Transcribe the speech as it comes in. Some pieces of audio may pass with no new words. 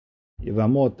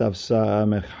Yevamot Tav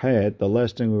Samechet, the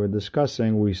last thing we were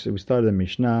discussing, we started the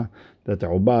Mishnah that the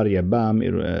Ubar, Yabam,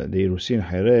 the Irusin,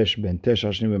 Heresh, Ben Tesh,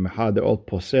 Ashnim, Mechad, they're all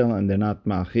posel and they're not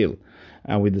ma'achil.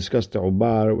 And we discussed the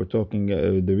Ubar. We're talking,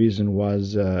 the reason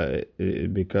was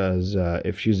because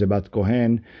if she's a bat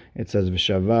Kohen, it says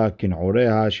V'shava kin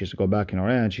oreha, she has to go back in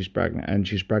oreha, and she's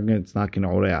pregnant, it's not kin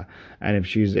oreha. And if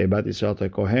she's a bat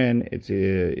Yisrael Kohen, it's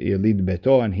Yelid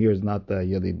Beto, and here is not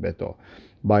Yelid Beto.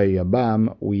 By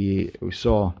Yabam, we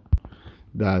saw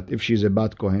that if she's a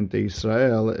bat Kohen to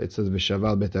Israel, it says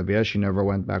V'shaval Bet Aviyah, she never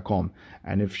went back home.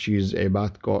 And if she's a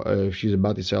bat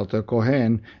Israel to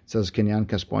Kohen, it says Kinyan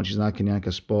Kaspo, and she's not Kinyan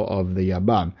Kaspo of the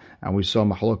Yabam. And we saw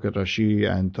Mahloket Rashi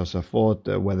and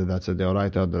Tosafot, whether that's a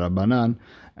Deoraita or the Rabbanan,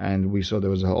 and we saw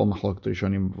there was a whole Mahloket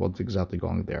Rishonim what's exactly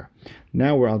going there.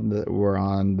 Now we're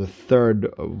on the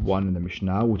third one in the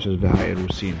Mishnah, which is V'ha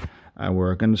Erusin. And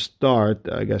we're going to start,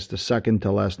 I guess, the second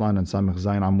to last line on Samech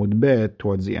Zayin Amud Bet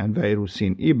towards the end.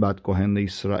 Ve'erusin ibat kohen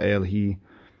Israel hi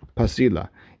pasila.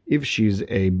 If she's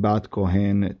a bat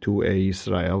kohen to a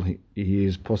Israel, he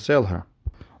is posel her.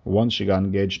 Once she got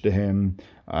engaged to him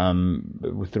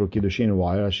through kiddushin,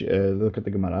 why? Look at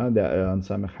the Gemara on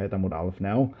Samech Hayt Amud Aleph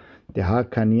now. Deha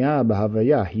kanya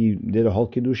b'havaya. He did a whole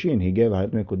kiddushin. He gave her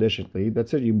hayt mekudeshet.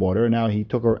 That's it. He bought her. Now he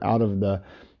took her out of the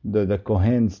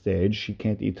Kohen stage. She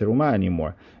can't eat teruma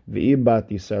anymore. V'ibat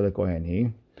Yisrael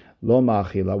Kohen lo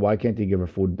ma'achila. Why can't he give her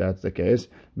food? That's the case.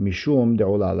 Mishum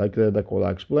de'ula. Like the Ola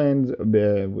explains,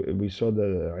 we saw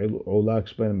the Ola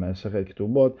explained in Masechet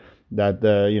Ketubot that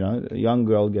a young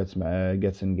girl gets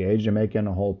engaged. They're making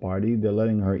a whole party. They're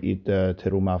letting her eat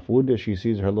teruma food. She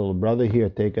sees her little brother, here,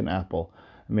 take an apple.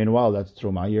 Meanwhile, that's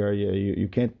truma. You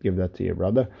can't give that to your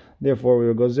brother. Therefore, we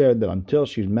will go there that until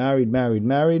she's married,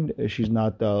 she's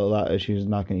not going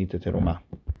to eat the teruma.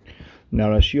 Now,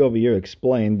 Rashi over here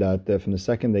explained that from the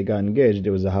second they got engaged,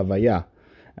 there was a havaya,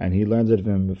 and he learns it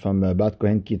from Bat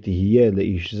Kohen ki tihiyeh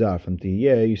leish zar. From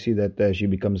tihiyeh, you see that she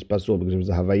becomes pasul because it was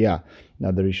a havaya.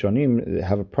 Now, the Rishonim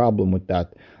have a problem with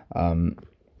that,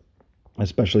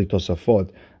 especially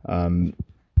Tosafot.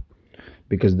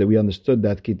 Because we understood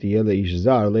that Kitiyele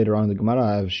Ishzar later on in the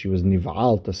Gemara, she was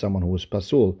niv'al to someone who was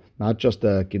pasul, not just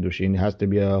a kiddushin. It has to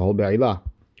be a whole be'ilah.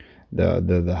 The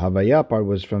Havaya part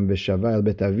was from V'shava el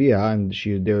Bet Aviyah, and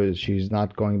she's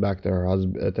not going back to her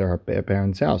husband, to her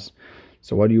parents' house.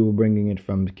 So what are you bringing it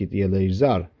from Kitiyele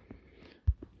Ishzar?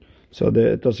 So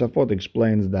the Tosafot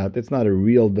explains that it's not a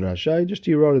real drasha.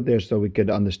 He wrote it there so we could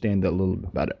understand it a little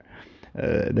bit better.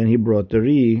 Then he brought the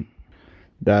Ri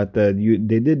that they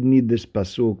did need this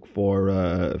pasuk for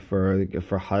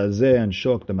Hazeh and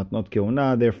Shok, the Matnot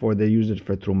Keuna, therefore they used it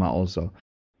for Truma also.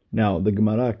 Now the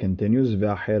Gemara continues,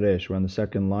 Ve'acheresh, we're on the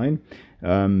second line,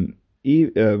 someone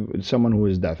who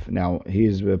is deaf. Now he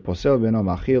is posel v'no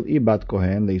machil, ibat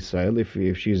kohen le'Yisrael, if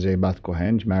she's a bat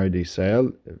kohen, she married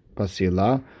Yisrael,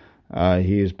 pasila,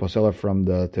 he is posela from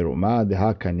the teruma,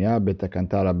 deha kanya,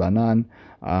 betakanta rabanan.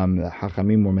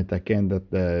 Hachamim were metaken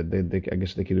that I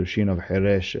guess the kiddushin of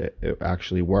Heresh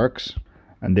actually works,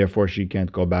 and therefore she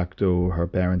can't go back to her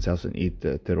parents' house and eat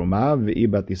teruma.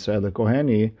 V'ibat Yisrael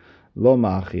koheni lo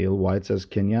ma'achil. Why it says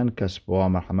kinyan kaspo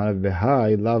amarhamana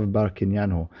v'hai lav bar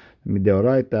kinyanhu.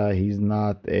 Mideoraita,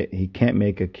 he can't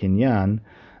make a kinyan,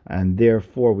 and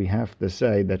therefore we have to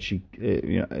say that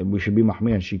we should be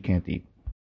mahmir and she can't eat.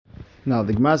 Now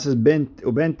the Gemara says ben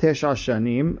tesha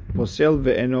shanim posel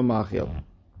ve'eno ma'achil.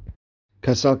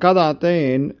 We're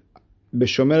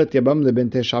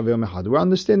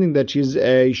understanding that she's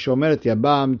a shomeret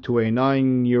yabam to a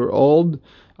 9-year-old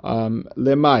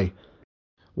lemai.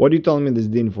 What are you telling me this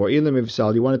din for? Ilim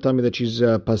ifsal. You want to tell me that she's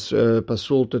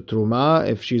pasul to truma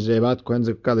if she's a bat kohen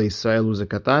zekala Israel who's a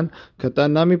katan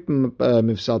nami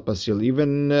mifsal pasil.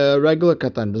 Even regular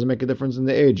katan doesn't make a difference in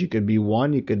the age. He could be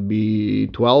 1, he could be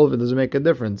 12. It doesn't make a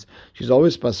difference. She's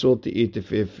always pasul to eat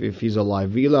if he's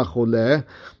alive. Vila chuleh.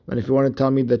 And if you want to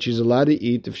tell me that she's allowed to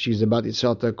eat if she's about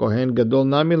Yisrael to kohen gadol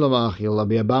nami lo ma'achil.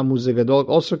 Abiyabam who's a gadol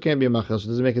also can't be a ma'achil. So it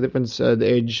doesn't make a difference the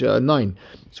age 9.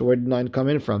 So where did 9 come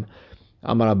in from?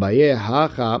 Amar Abaye,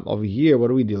 hacha, over here, what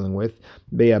are we dealing with?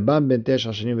 He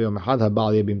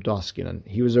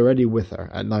was already with her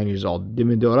at 9 years old.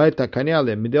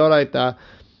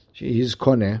 He's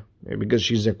kone, because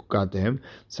she's a kukat to him.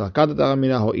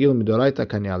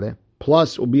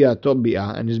 Plus ubiyato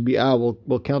bi'ah, and his bi'ah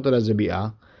will count it as a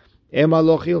bi'ah.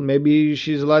 Maybe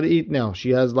she's allowed to eat now. She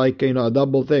has a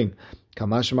double thing.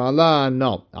 Kamash ma'ala,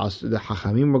 no. The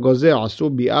Chachamim Gozer asu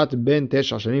bi'at ben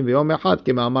tesha shanim v'yom echad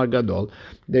k'ma'amar gadol.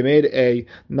 They made a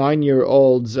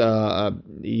 9-year-old's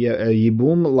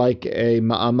yibum like a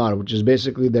ma'amar, which is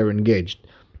basically they're engaged.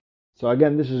 So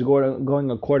again, this is going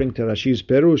according to Rashi's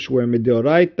Perush, where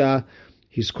Mideoraita,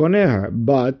 he's koneh her,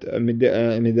 but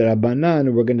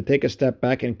Midirabanan, we're going to take a step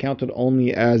back and count it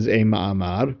only as a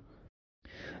ma'amar.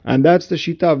 And that's the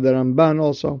Shita of the Ramban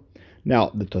also.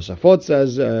 Now, the Tosafot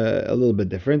says a little bit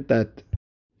different, that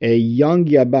a young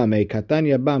Yabam, a Katan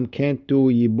Yabam, can't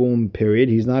do Yibum, period.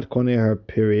 He's not koneh her,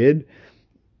 period.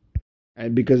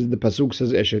 And because the Pasuk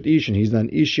says Eshet Ish, and he's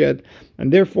not Ish yet.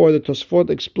 And therefore, the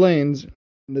Tosafot explains,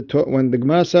 when the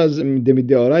Gemara says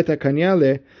Demideoraita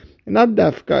Kanyale, not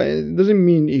dafka, it doesn't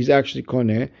mean he's actually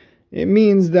koneh. It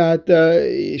means that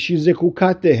she's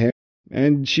zekukat to him,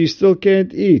 and she still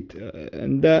can't eat,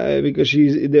 and because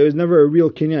there was never a real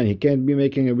kinyan. He can't be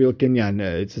making a real kinyan.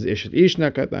 It says Eshet Ish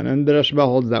Nakatan, and the Rashba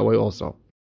holds that way also.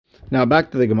 Now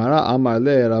back to the Gemara. Amar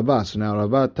le Rava. So now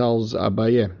Rava tells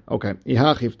Abaye. Okay,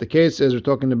 if the case is we're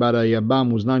talking about a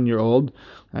Yabam who's 9-year-old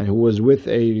and who was with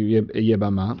a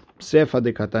Yabama. Sefa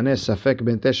de katane safek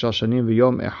ben tesha shanim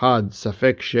v'yom ehad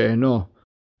safek she'eno.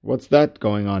 What's that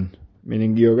going on?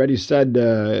 Meaning you already said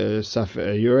ben tesha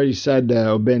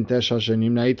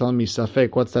shanim. Now you telling me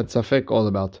safek. What's that safek all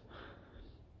about?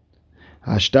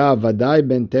 Hashta vaday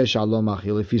ben tesha lo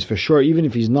machil. If he's for sure, even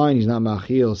if he's 9, he's not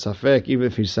machil. Safek, even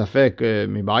if he's safek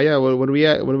mibaya. What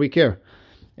do we care?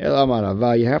 El Amar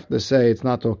Rava, you have to say it's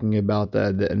not talking about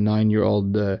the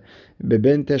 9-year-old.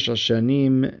 Beben tesha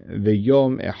shanim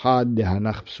v'yom ehad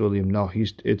dehanach psulim. No,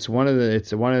 it's one of the a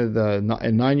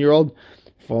 9-year-old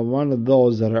for one of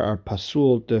those that are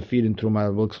pasul to feed in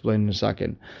truma. We'll explain in a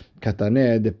second.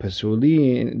 Kataneh the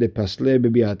pasulin the pasle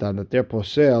bebiatan, that they're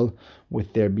posel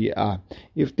with their bi'ah.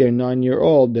 If they're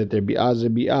 9-year-old, that their bi'ah is a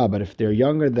bi'ah. But if they're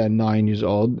younger than 9 years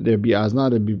old, their bi'ah is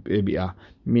not a bi'ah.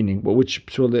 Meaning, but which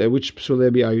psule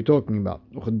bi'ah are you talking about?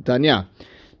 Tanya,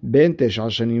 ben tesha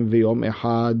shanim v'yom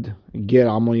ehad ger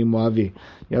amoni moavi.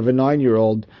 You have a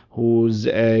 9-year-old who's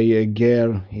a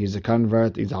ger, he's a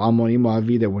convert, he's amoni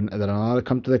moavi, that are not allowed to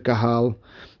come to the kahal.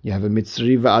 You have a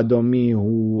Mitzri Adomi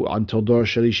who until Dor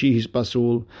Shalishi he's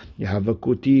pasul. You have a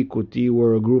Kuti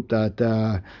were a group that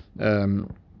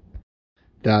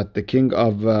the king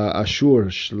of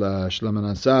Ashur,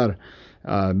 Shalmaneser,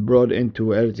 brought into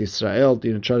Eretz Israel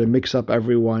to try to mix up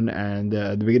everyone. And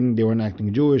at the beginning they weren't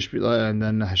acting Jewish, and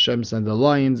then Hashem sent the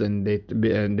lions, and they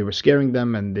were scaring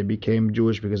them, and they became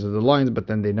Jewish because of the lions. But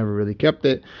then they never really kept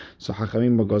it. So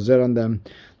Hachamim were gozer on them.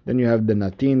 Then you have the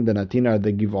Natin. The Natin are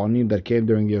the Givonim that came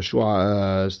during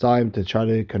Yeshua's time to try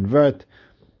to convert.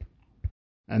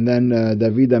 And then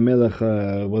David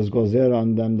HaMelech was gozer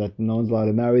on them that no one's allowed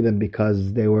to marry them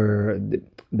because they were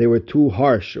too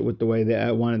harsh with the way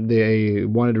they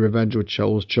wanted revenge with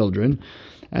Shaul's children.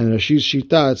 And Rashi's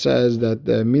Shita says that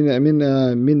mina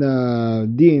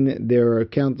din, their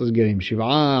count is getting Shiva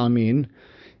Amin,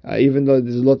 even though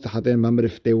there's a lot of Haten, but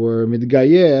if they were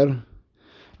Midgayer,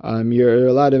 you're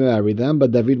allowed to marry them, but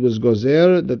David was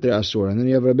gozer that they're asur. And then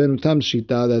you have Rabbeinu Tam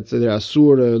Shita that they're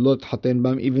asur lot haten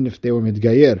bam even if they were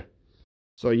midgayer.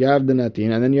 So you have the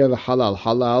natin, and then you have a halal.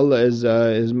 Halal is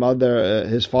his mother,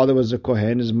 his father was a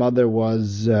kohen, his mother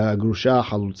was grusha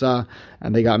halutza,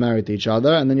 and they got married to each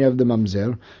other. And then you have the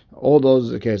mamzer. All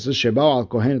those cases, shebao al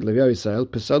kohen Levi Israel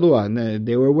pisalua, and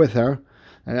they were with her,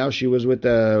 and now she was with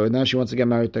now she wants to get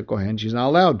married to a kohen. She's not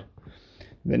allowed.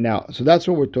 Now, so that's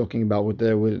what we're talking about with the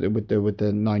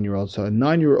 9-year-old. So a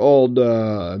 9-year-old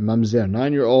mamzer,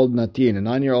 9-year-old natin, a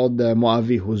 9-year-old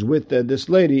moavi who's with this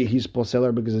lady, he's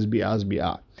poseler because it's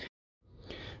bi'ah.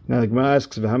 Now the Gemara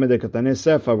asks, "V'hamid katane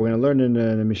sefa." We're going to learn in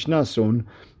the Mishnah soon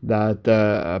that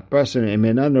a person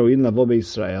imenan ro'in lavo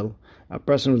beIsrael, a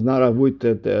person who's not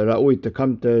ra'ui to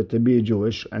come to be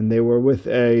Jewish, and they were with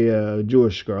a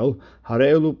Jewish girl.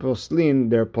 Hare'elu poslin,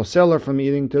 they're poseler from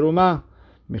eating teruma.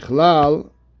 Michlal,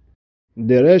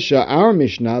 Deresha, our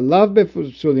Mishnah, love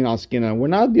befusulin askina. We're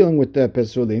not dealing with the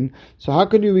pesulin. So how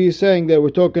could you be saying that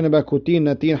we're talking about kutin,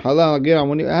 natin, halal, gira?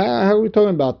 How are we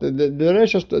talking about the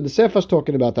Resha? The Sefa is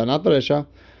talking about that, not the Resha.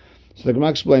 So the Gemara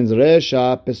explains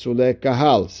Resha pesule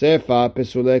kahal, Sefa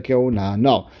pesule keuna.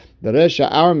 No, the Resha,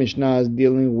 our Mishnah, is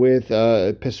dealing with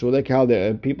pesule kahal.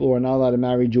 The people who are not allowed to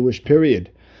marry Jewish.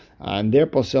 Period. And they're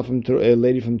posel from a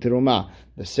lady from Tiruma.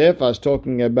 The Sefa is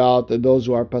talking about those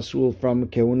who are pasul from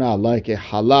Keuna, like a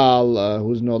halal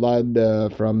who's not allowed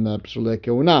from Pasul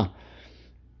Keuna.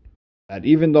 And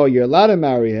even though you're allowed to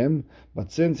marry him,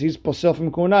 but since he's posel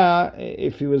from Keuna,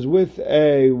 if he was with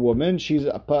a woman, she's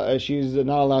not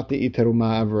allowed to eat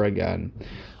Tiruma ever again.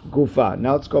 Gufa.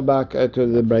 Now let's go back to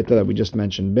the Breita that we just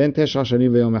mentioned. Ben Tesha Shani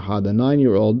V'Yom Echad, a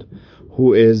 9-year-old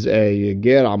who is a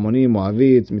ger, Ammoni,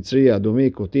 Moavit, Mitzri,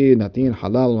 Adumi, Kuti, Natin,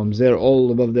 Halal, Mamzer,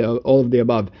 all of the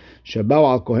above.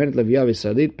 Shabau al Kohenet Leviyah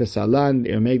v'Israelit Pesalan,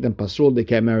 you make them pasul, they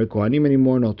can't marry Kohanim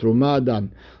anymore, no Truma,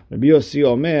 done. Rabbi Yossi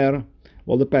Omer,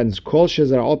 well, depends. Kol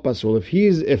shezara'ot pasul,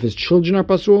 if his children are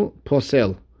pasul,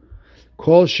 posel.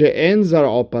 Kol she'en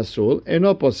zara'ot pasul,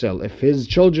 eno posel. If his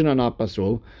children are not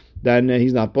pasul, then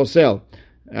he's not posel.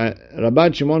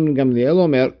 Rabban Shimon Gamliel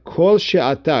Omer, Kol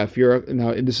she'ata, if you're,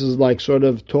 now this is like sort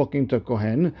of talking to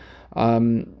Kohen,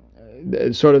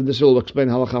 this will explain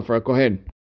halacha for a Kohen.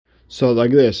 So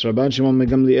like this, Rabban Shimon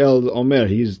Gamliel Omer,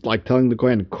 he's like telling the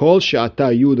Kohen, Kol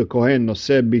she'ata, you the Kohen,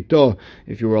 noseh bito,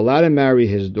 if you were allowed to marry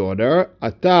his daughter,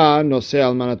 ata noseh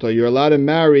almanato, you're allowed to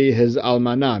marry his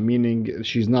almana, meaning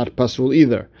she's not pasul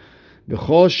either.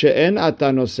 V'chol she'en ata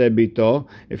noseh bito,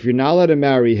 if you're not allowed to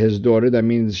marry his daughter, that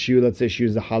means let's say she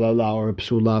was a halala or a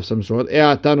psula of some sort,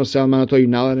 ata noseh almanato, you're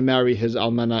not allowed to marry his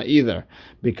almana either,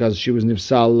 because she was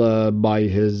nifsal by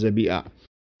his bi'ah.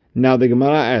 Now the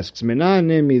Gemara asks,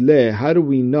 how do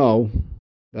we know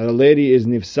that a lady is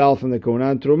nifsal from the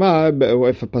Kohanan Truma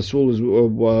if a pasul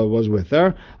was with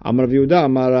her? Amar Yehuda,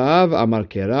 Amar Rav, Amar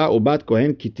Kera, Ubat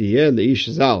Kohen Kitiyeh leish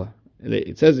zar.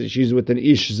 It says that she's with an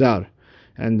ish zar.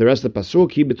 And the rest of the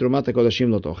pasuk, Ki betrumat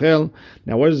hakodashim lo tochel.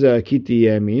 Now, what does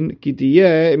kitiyeh mean?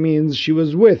 Kitiyeh means she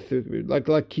was with, like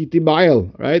kiti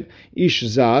ba'el, right? Ish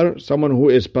zar, someone who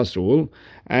is pasul,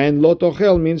 and lo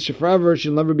tochel means she forever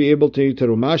she'll never be able to eat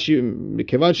terumah.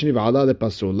 Kevan sheniv'ala de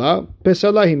pasula,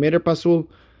 pesala, he made her pasul.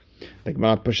 The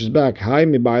Gemara pushes back. Hi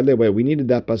mi ba'ale. Wait, we needed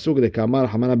that pasuk. The kamar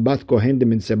hamana bat kohen de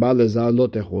min seba lezar lo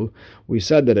techul. We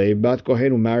said that a bat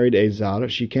kohen who married a zar,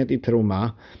 she can't eat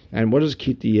terumah. And what does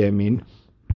kitiyeh mean?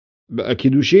 A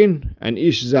kiddushin, an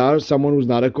ish zar, someone who's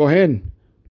not a kohen,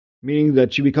 meaning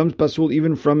that she becomes pasul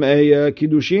even from a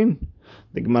kiddushin.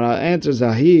 The Gemara answers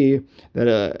ahi that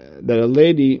a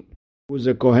lady who's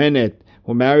a kohenet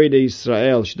who married a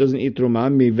Israel, she doesn't eat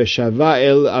trumah. Veshava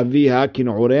el aviha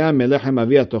kin'urea melechem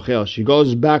avia tochel. She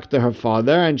goes back to her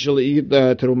father and she'll eat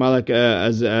trumah like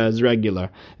as regular.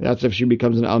 That's if she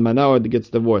becomes an almana or gets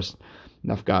divorced.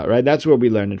 Nafka, right? That's where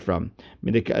we learn it from.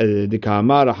 Meaning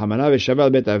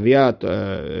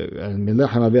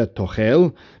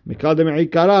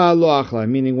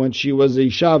when she was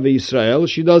Isha Israel,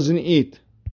 she doesn't eat.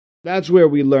 That's where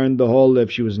we learned the whole if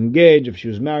she was engaged, if she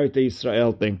was married to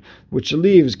Israel thing, which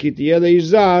leaves Kitiyeh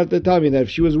Zar to tell me that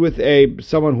if she was with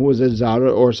someone who was a Zar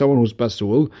or someone who's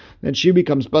Pasul, then she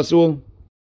becomes Pasul.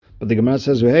 But the Gemara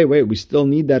says, hey, wait, we still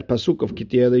need that pasuk of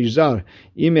Kitiyeh Leishzar.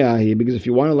 Imeahi, because if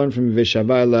you want to learn from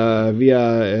Veshavia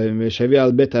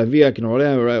al Bet Avia,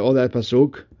 all that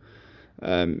pasuk,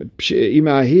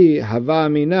 Imeahi, Hava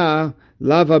Amina,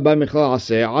 Lava Ba Michla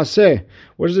Aseh, Aseh.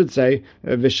 What does it say?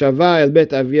 Veshavia al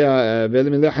Bet Avia,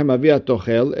 Velimilachem Avia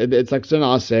Tochel, it's like an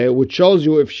Aseh, which shows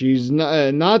you if she's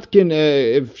not kin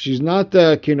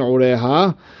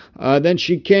ureha, then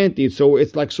she can't eat. So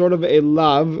it's like sort of a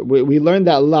lav. We learned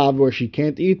that lav where she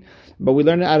can't eat, but we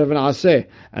learned it out of an aseh.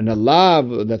 And a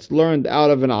lav that's learned out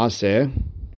of an aseh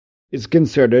is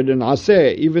considered an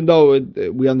aseh. Even though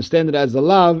we understand it as a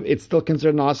lav, it's still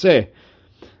considered an aseh.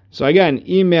 So again,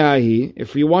 imeahi,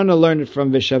 if you want to learn it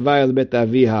from Veshavai Bet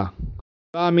Aviha,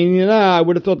 I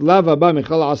would have thought lava ba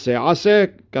michal aseh.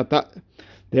 Aseh,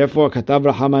 therefore, katav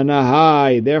rahamana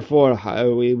hai. Therefore,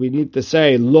 we need to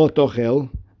say lo tochel.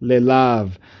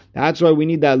 Lelav. That's why we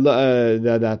need that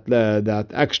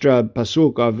extra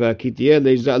pasuk of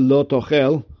Kitiyeh lo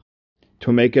tochel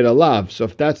to make it a lav. So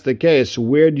if that's the case,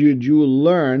 where did you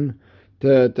learn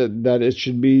that it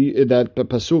should be that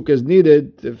pasuk is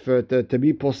needed to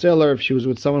be poseler if she was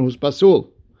with someone who's pasul?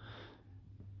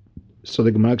 So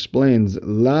the Gemara explains,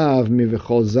 lav mi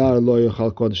v'chol zar lo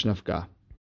yochal kodesh nafka.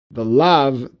 The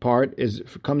lav part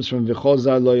comes from v'chol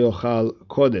zar lo yochal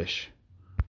kodesh.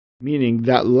 Meaning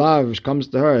that lav comes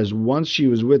to her as once she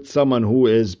was with someone who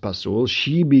is pasul,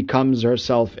 she becomes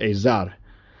herself a zar.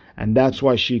 And that's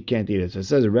why she can't eat it. So it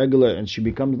says regular, and she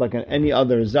becomes like any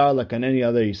other zar, like any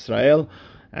other Israel,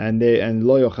 and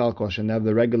lo yochal kosh, and they have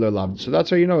the regular lav. So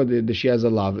that's how you know that she has a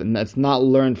lav, and that's not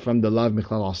learned from the lav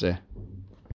michlal aseh.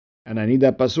 And I need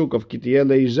that pasuk of Kitiyeh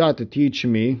leizah to teach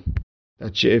me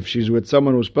that if she's with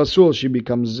someone who's pasul, she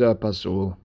becomes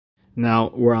pasul.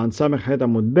 Now we're on Samech Het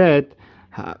Amud Bet.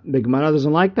 The Gemara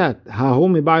doesn't like that.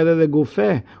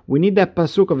 We need that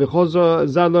pasuk of V'chol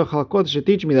zar lo yochal kodesh to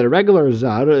teach me that a regular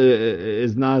zar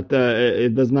is not,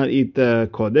 it does not eat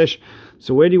kodesh.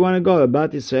 So where do you want to go?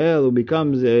 Bat Yisrael who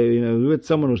becomes with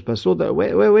someone who's pasul.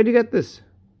 Where do you get this?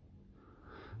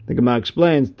 The Gemara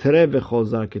explains, Tere v'chol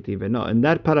zar ketive. No, in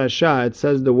that parasha it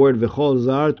says the word v'chol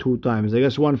zar 2 times. I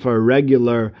guess one for a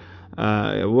regular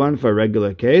one for a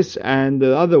regular case, and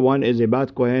the other one is a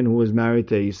bat kohen who is married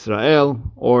to Israel,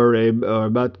 or a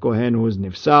bat kohen who is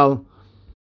nifsal,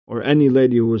 or any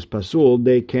lady who is pasul.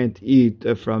 They can't eat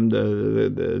from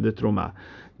the truma.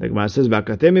 The Gemara says,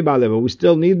 "V'akatemi ba'aleva." We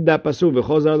still need that pasul.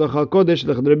 V'chol zar l'chal kodesh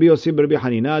l'chad Rabbi Yossi b'Rabbi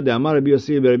Hanina. De'amar Rabbi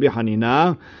Yossi b'Rabbi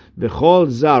Hanina. V'chol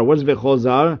zar. What's v'chol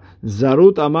zar?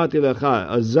 Zarut amati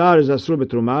lecha. A zar is asur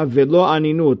b'truma. V'lo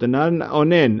aninut. And not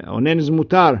onen. Onen is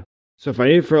mutar. So if I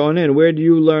need for onen, where do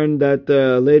you learn that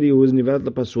a lady who is nivat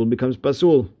pasul becomes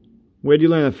pasul? Where do you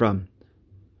learn that from?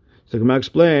 So the Gemara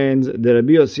explains that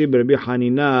Rabbi Yossi b'Rabbi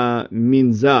Hanina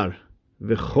min zar.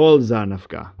 V'chol zar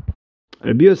nafka.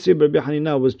 Rabbi Yossi Rabbi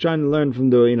Hanina was trying to learn from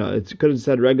the, it could have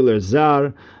said regular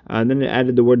zar, and then it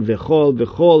added the word v'chol.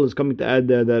 V'chol is coming to add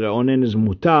that onen is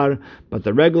mutar, but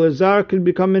the regular zar could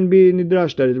become and be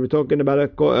nidrash. That we're talking about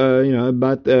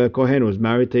about kohen who was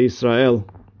married to Israel.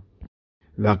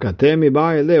 But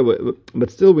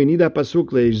still, we need a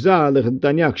pasuk leizar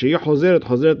lechetanya. She'yeh chozeret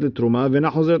letruma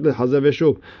v'na chozeret lechazav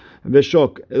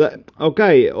v'shok.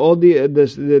 Okay, all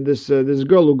this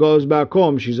girl who goes back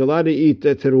home, she's allowed to eat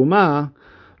teruma,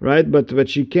 right? But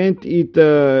she can't eat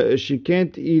chazev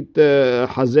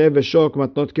v'shok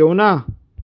matnot keuna.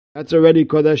 That's already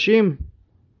kodashim.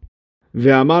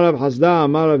 Ve'amar Rav Hasda,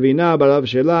 Amar Ravina, Barav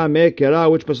Shela,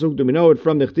 Me'kera. Which pasuk do we know it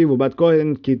from? The Chtiv Ubat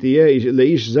Kohen ki tiyeh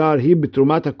leish zar hi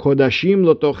b'trumat hakodashim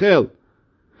lo tochel.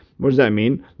 What does that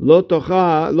mean? Lo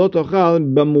tochal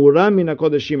b'mura min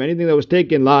hakodashim. Anything that was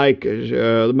taken like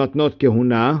matnot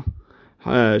kehuna,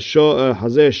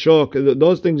 hazeh shok,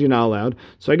 those things you're not allowed.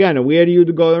 So again, where do you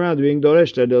go around being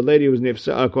doresh that the lady who's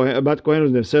bat kohen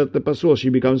who's nefset the pasul, she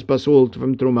becomes pasul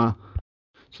from truma?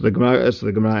 So the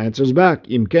Gemara answers back.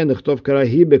 Im ken nechtov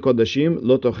karahi bekodashim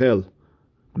lo tochel.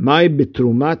 My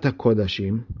betrumat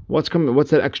hakodashim. What's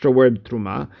that extra word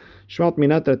truma? Shmat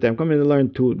minat. I'm coming to learn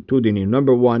two dinim.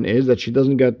 Number one is that she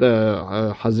doesn't get the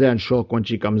hazeh and shok when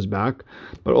she comes back,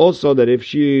 but also that if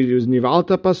she is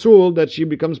nivalta pasul, that she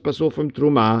becomes pasul from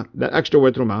truma. That extra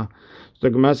word truma. So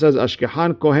the Gemara says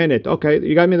ashkehan kohenet. Okay,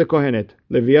 you got me the kohenet.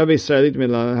 Leviya v'Israelit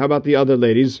milah. How about the other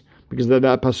ladies? Because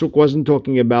that pasuk wasn't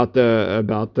talking about the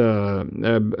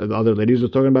other ladies. It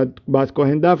was talking about bat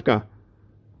kohen davka.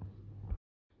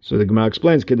 So the Gemara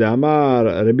explains, Kedamar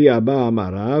Rabbi Abba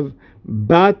Amarav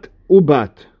bat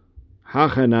ubat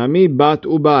hachanami bat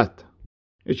ubat.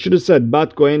 It should have said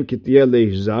bat kohen kitiyeh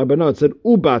leishzar, but no, it said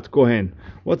ubat kohen.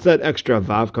 What's that extra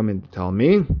vav coming to tell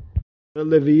me? The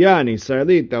Leviyan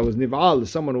Israelit that was nival,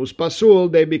 someone who's pasul,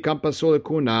 they become pasul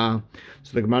kuna.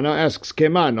 So the Gemara asks,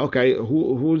 Keman, okay,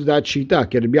 who's that shita?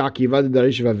 Rabbi Akiva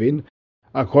darish vavin.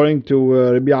 According to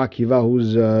Rabbi Akiva,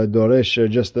 who's doresh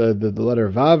just the letter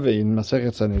vav in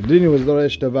Masechet Sanhedrin was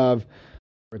doresh the vav.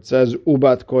 It says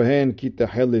ubat kohen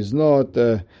kitahel is not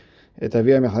etavia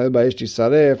mechalel ba'esh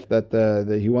tisaref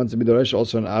that he wants to be doresh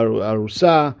also in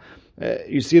arusa.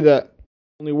 You see that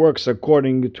only works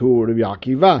according to Rabbi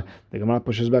Akiva. The Gemara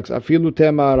pushes back. Afilu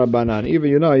tema Rabbanan. Even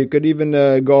you could even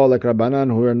go like Rabbanan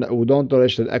who don't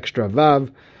doresh that extra vav,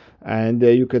 and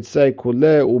you could say kule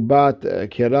ubat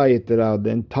kera yitera. The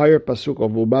entire pasuk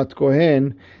of ubat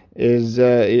kohen is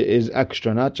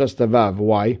extra, not just a vav.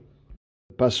 Why?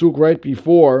 The pasuk right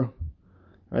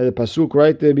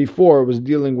before, was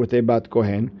dealing with a bat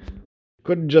kohen.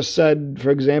 Could have just said,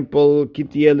 for example,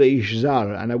 kitiyeh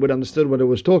leishzar, and I would have understood what it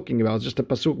was talking about. It's just a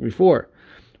pasuk before.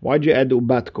 Why'd you add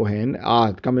ubat kohen?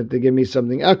 It's coming to give me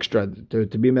something extra to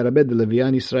be merabed the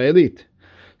Leviyan Israelit.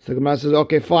 So the Gemara says,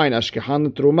 okay, fine. Ashkehan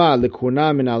truma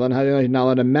lekuna minalan. How do you not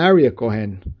allowed to marry a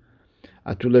kohen?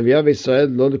 Atu Leviya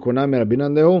v'Israel lo lekuna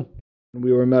merabinan lehu.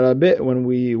 We were merabed when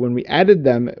we added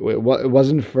them. It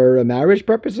wasn't for marriage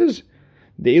purposes.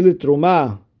 The ilit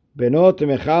truma. Benot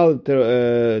mechal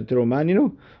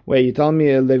teruman, wait, you tell me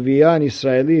Leviya and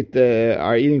Israelit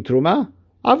are eating truma?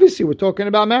 Obviously, we're talking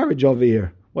about marriage over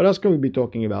here. What else can we be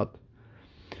talking about?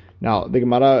 Now, the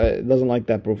Gemara doesn't like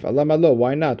that proof.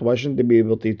 Why not? Why shouldn't they be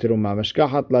able to eat truma?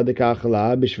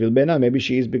 Maybe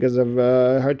she is because of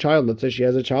her child. Let's say she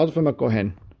has a child from a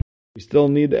kohen. We still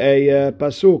need a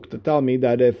pasuk to tell me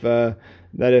that if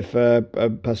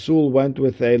pasul went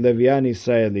with a Leviya and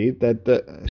Israelit,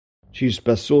 that she's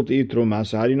pasul to eat truma.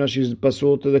 So how do you know she's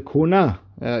pasul to the kuna?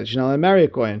 She's not allowed to marry a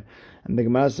kohen. And the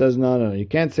Gemara says, no. You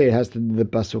can't say it has to. The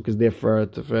pasuk is there for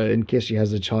in case she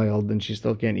has a child and she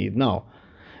still can't eat. No.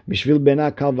 Bishvil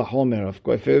bena kal v'chomer. Of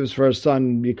course, if it was for her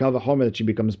son, be kal v'chomer that she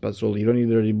becomes pasul. You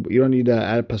don't need to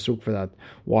add a pasuk for that.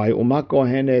 Why? Uma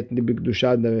kohenet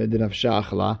b'kedusha denafsha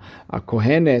achla. A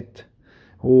kohenet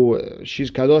who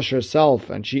she's kadosh herself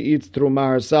and she eats truma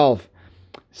herself.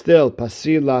 Still,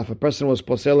 pasila, if a person was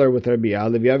poseler with Rabbi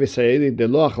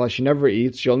Yisraeli, she never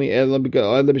eats, she only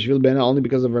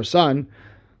because of her son,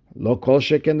 lo kol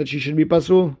sheken that she should be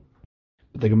pasul.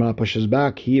 But the Gemara pushes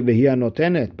back,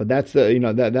 notenet. But that's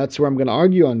that's where I'm going to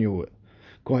argue on you.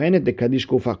 Kohenet de kadish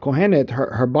kufa. Kohenet,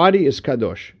 her body is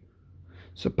kadosh.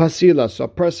 So pasila, so a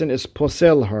person is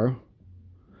posel her,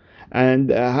 and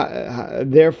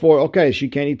therefore, okay, she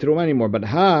can't eat teruma anymore. But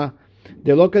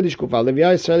de lo kadish kufa.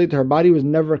 Levia Yisraelit, her body was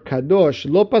never kadosh.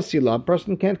 Lo pasila, a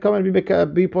person can't come and be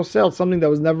posel, something that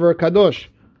was never kadosh.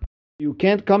 You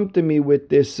can't come to me with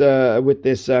this kal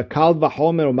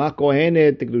v'chomer or ma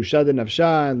kohenet kedusha de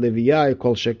nafsha and levia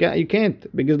kol sheken. You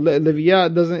can't, because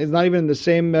levia is not even in the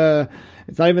same.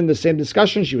 It's not even the same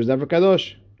discussion. She was never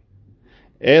kadosh.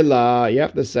 Ela, you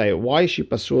have to say, why is she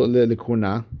pasul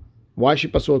lekuna? Why is she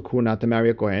pasul kuna to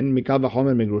marry a kohen? Mikal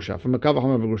v'chomer megrusha. From mikal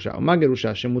v'chomer megrusha. Uma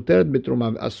gerusha shemuteret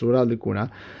betruma asura lekuna.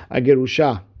 A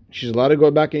gerusha, she's allowed to go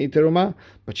back and eat teruma,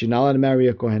 but she's not allowed to marry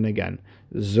a kohen again.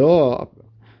 Zo.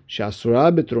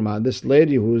 Shasura betruma, this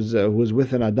lady who's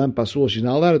with an adam pasul, she's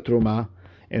not allowed to truma.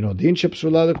 And odin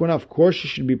shepsula lekuna, of course she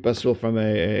should be pasul from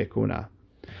a kuna.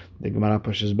 The Gemara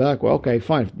pushes back. Well, okay,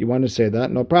 fine. If you want to say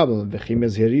that, no problem. V'chim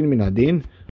ezhirin min adin.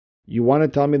 You want to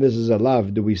tell me this is a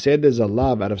lav? Do we say there's a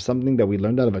lav out of something that we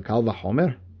learned out of a kal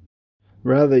v'chomer?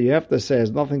 Rather, you have to say it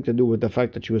has nothing to do with the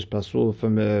fact that she was pasul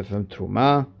from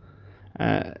truma.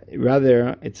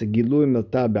 Rather, it's a gilui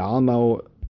milta be'alma.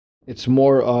 It's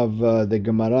more of the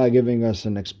Gemara giving us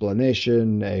an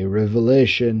explanation, a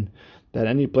revelation, that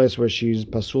any place where she's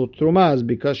pasul truma is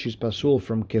because she's pasul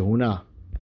from kehuna.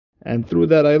 And through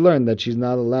that I learned that she's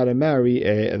not allowed to marry,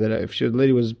 that if the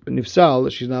lady was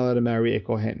nifsal, she's not allowed to marry a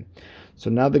kohen. So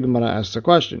now the Gemara asks a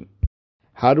question.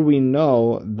 How do we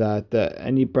know that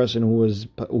any person who is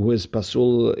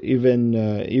pasul,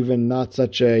 even not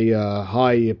such a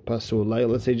high pasul, like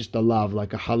let's say just a lav,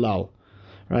 like a halal,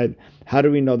 right? How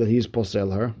do we know that he's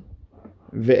posel her?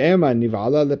 Ve'ema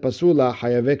niv'ala lepasula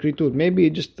hayavek ritut. Maybe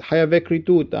just hayavek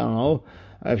ritut, I don't know,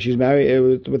 if she's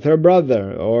married with her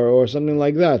brother or something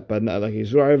like that, but not like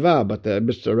Isur Arva, but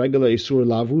just a regular Isur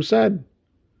Lav. Who said?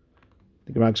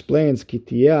 The Gemara explains,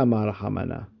 Kitiya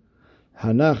Marahamana.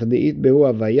 Hanach de'it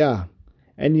behu avaya.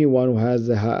 Anyone who has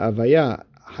a avaya,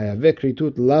 hayavek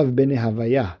ritut lav bene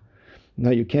havaya. No,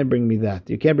 you can't bring me that.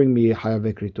 You can't bring me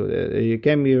hayavek ritut. You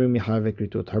can't bring me hayavek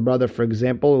ritut. Her brother, for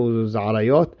example, who was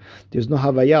arayot, there's no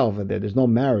havaya over there. There's no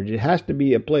marriage. It has to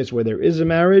be a place where there is a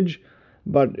marriage,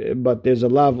 but there's a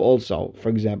lav also. For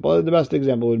example, the best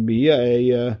example would be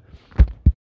a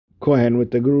kohen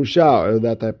with the grusha or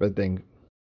that type of thing,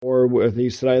 or with the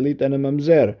Israelite and a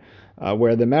mamzer,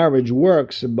 where the marriage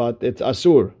works but it's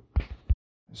asur.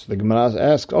 So the Gemara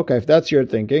asks, okay, if that's your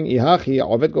thinking, ihachi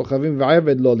ovet kochavim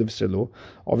v'ayaved lo livselu.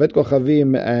 Ovet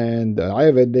kochavim and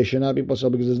ayaved, they should not be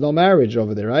possible because there's no marriage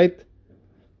over there, right?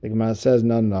 The Gemara says,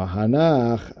 no.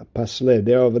 Hanach pasle.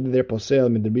 They're over there posel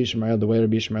mid Rabbi Yishmael, the way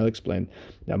Rabbi Yishmael explained.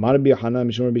 Amar Rabbi Yochanan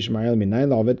mishum Rabbi Yishmael minayin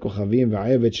la'ovet kochavim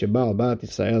v'ayaved sheba al bat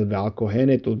Yisrael ve'al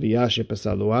kohenet ulviyah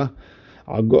shepasalua.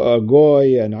 A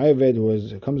goy, an ayaved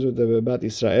who comes with the bat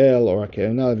Israel, or a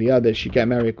kehuna v'yah that she can't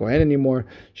marry a kohen anymore.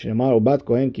 Shenamar ubat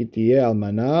kohen ki tiyeh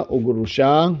almana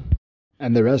ugurusha.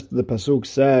 And the rest of the pasuk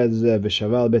says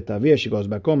v'shaval bet aviyah. She goes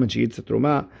back home and she eats the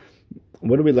truma.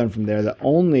 What do we learn from there? That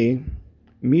only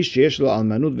Mish yesh lo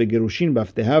almanut vegerushin ba.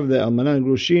 If they have the almanut and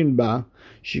gerushin ba,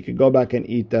 she could go back and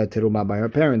eat teruma by her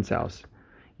parents' house.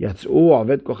 Yatzu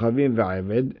aved kochavim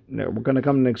ve'aved. We're going to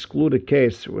come and exclude a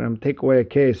case. We're going to take away a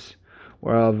case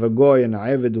where a goy and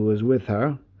aved who is with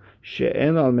her,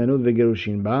 she'en almanut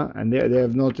vegerushin ba, and they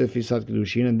have no tefisat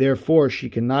kedushin, and therefore she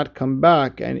cannot come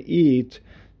back and eat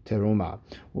teruma.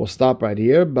 We'll stop right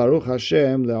here. Baruch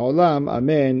Hashem le'olam.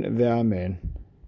 Amen ve'amen.